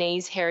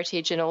Chinese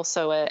heritage and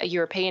also a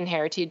European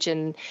heritage,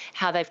 and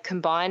how they've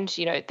combined,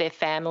 their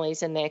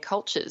families and their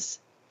cultures.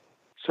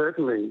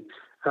 Certainly.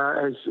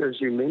 As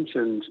you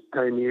mentioned,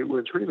 Amy, it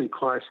was really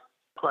quite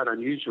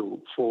unusual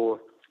for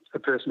a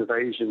person of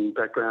Asian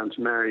background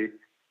to marry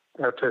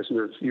a person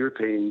of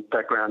European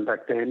background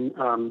back then.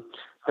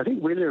 I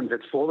think William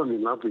had fallen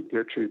in love with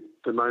Gertrude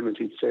the moment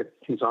he set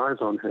his eyes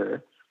on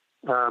her.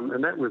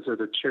 And that was at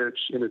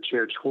in a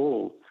church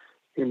hall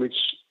in which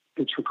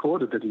it's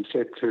recorded that he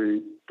said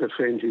to the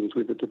friend he was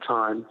with at the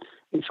time,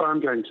 "If I'm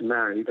going to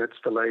marry, that's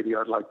the lady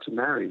I'd like to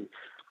marry."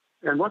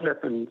 And what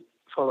happened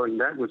following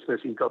that was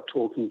that he got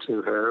talking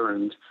to her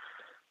and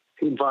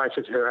he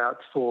invited her out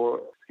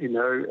for,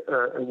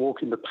 a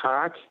walk in the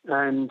park.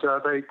 And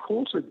they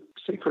courted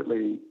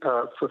secretly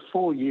for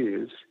 4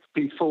 years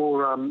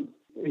before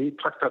he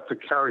plucked up the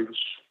courage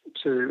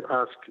to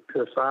ask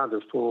her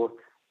father for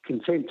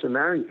consent to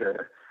marry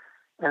her.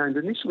 And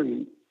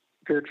initially,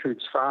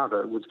 Gertrude's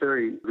father was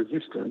very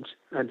resistant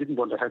and didn't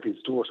want to have his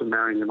daughter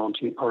marrying an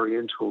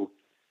Oriental,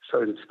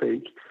 so to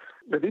speak.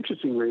 But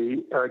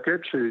interestingly,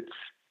 Gertrude's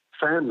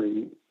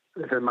family,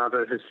 her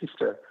mother, her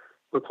sister,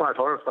 were quite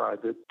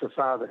horrified that the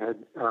father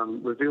had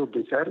revealed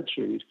this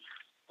attitude.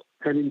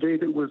 And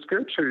indeed, it was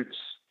Gertrude's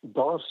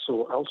boss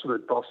or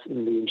ultimate boss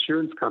in the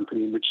insurance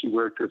company in which she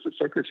worked as a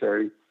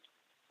secretary,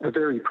 a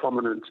very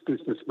prominent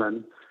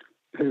businessman,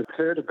 who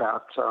heard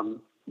about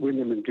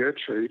William and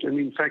Gertrude. And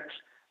in fact,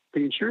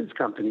 the insurance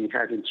company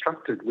had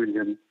instructed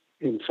William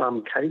in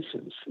some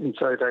cases. And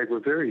so they were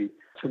very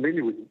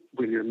familiar with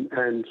William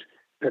and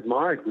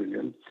admired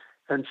William.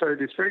 And so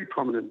this very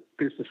prominent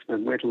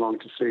businessman went along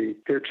to see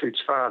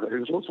Gertrude's father, who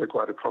was also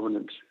quite a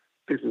prominent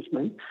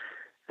businessman.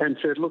 and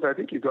said, look, I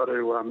think you've got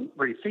to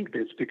rethink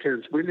this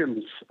because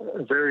William's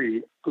a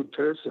very good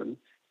person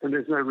and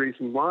there's no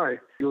reason why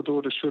your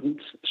daughter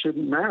shouldn't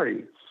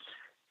marry.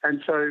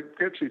 And so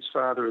Gertrude's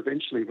father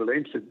eventually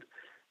relented.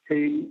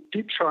 He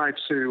did try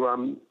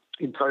to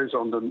impose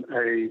on them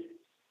an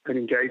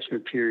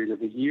engagement period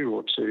of a year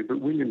or two,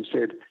 but William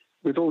said,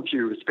 with all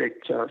due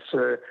respect,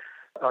 sir,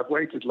 I've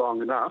waited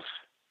long enough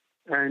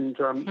and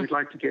we'd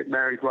like to get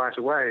married right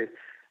away.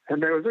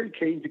 And they were very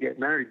keen to get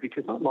married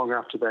because not long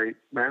after they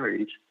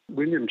married,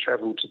 William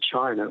travelled to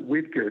China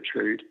with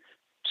Gertrude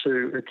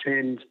to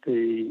attend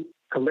the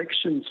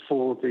elections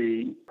for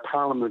the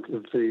Parliament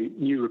of the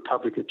New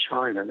Republic of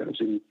China. That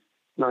was in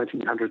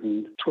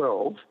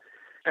 1912.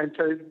 And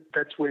so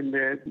that's when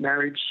their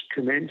marriage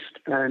commenced.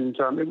 And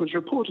it was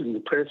reported in the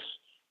press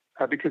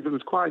because it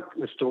was quite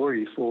a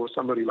story for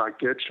somebody like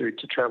Gertrude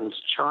to travel to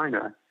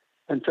China.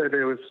 And so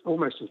there was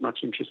almost as much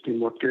interest in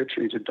what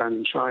Gertrude had done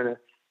in China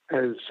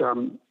as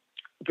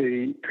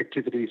the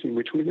activities in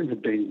which William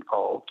had been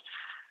involved.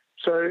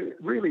 So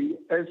really,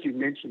 as you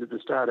mentioned at the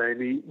start,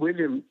 Amy,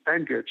 William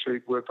and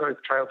Gertrude were both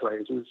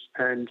trailblazers,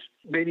 and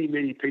many,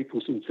 many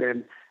people since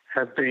then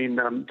have been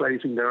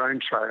blazing their own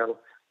trail.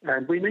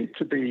 And we need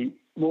to be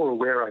more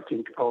aware, I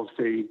think, of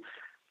the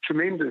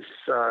tremendous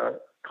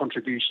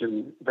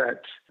contribution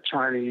that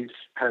Chinese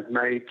have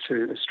made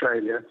to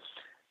Australia.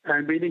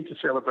 And we need to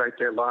celebrate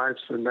their lives,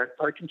 and that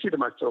I consider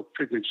myself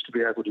privileged to be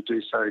able to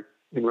do so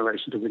in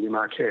relation to William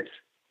Marquette.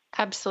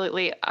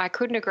 Absolutely. I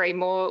couldn't agree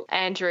more,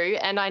 Andrew.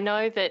 And I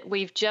know that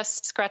we've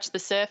just scratched the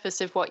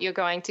surface of what you're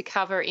going to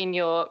cover in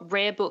your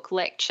Rare Book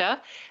lecture,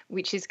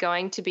 which is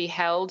going to be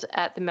held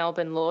at the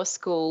Melbourne Law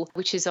School,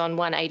 which is on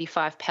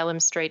 185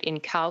 Pelham Street in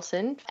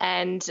Carlton.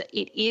 And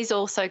it is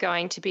also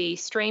going to be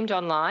streamed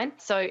online.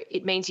 So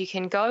it means you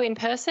can go in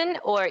person,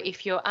 or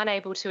if you're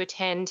unable to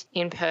attend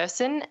in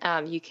person,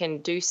 you can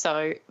do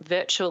so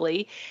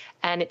virtually.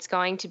 And it's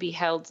going to be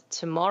held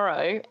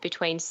tomorrow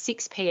between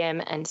 6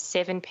 p.m. and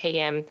 7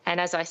 p.m. And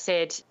as I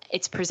said,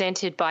 it's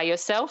presented by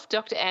yourself,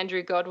 Dr.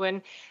 Andrew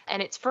Godwin,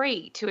 and it's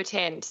free to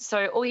attend.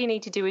 So all you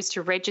need to do is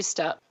to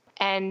register.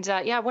 And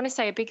I want to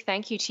say a big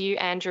thank you to you,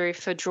 Andrew,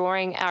 for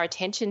drawing our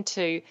attention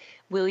to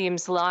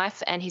William's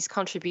life and his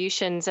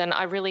contributions. And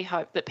I really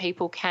hope that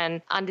people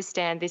can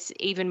understand this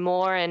even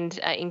more and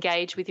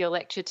engage with your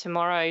lecture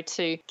tomorrow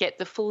to get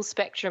the full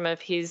spectrum of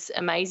his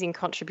amazing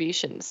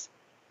contributions.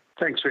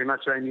 Thanks very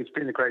much, Amy. It's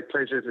been a great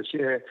pleasure to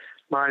share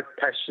my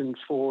passion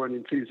for and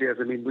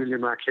enthusiasm in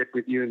William Marquette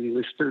with you and your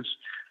listeners.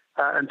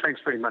 And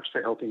thanks very much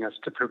for helping us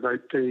to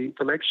promote the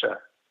lecture.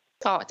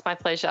 Oh, it's my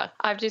pleasure.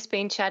 I've just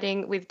been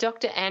chatting with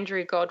Dr.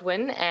 Andrew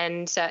Godwin,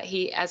 and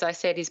he, as I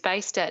said, is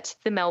based at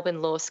the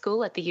Melbourne Law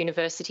School at the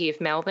University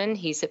of Melbourne.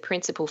 He's a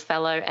principal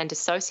fellow and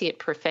associate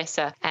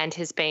professor and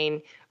has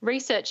been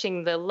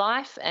researching the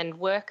life and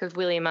work of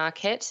William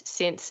Marquette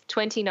since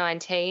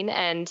 2019.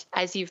 And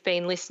as you've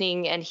been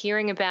listening and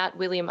hearing about,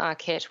 William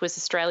Marquette was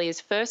Australia's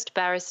first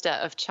barrister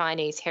of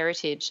Chinese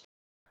heritage.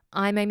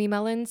 I'm Amy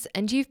Mullins,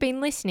 and you've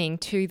been listening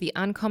to the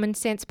Uncommon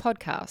Sense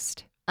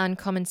podcast.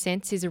 Uncommon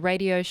Sense is a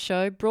radio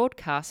show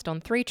broadcast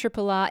on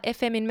 3RRR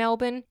FM in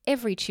Melbourne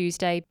every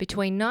Tuesday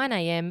between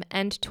 9am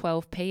and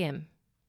 12pm.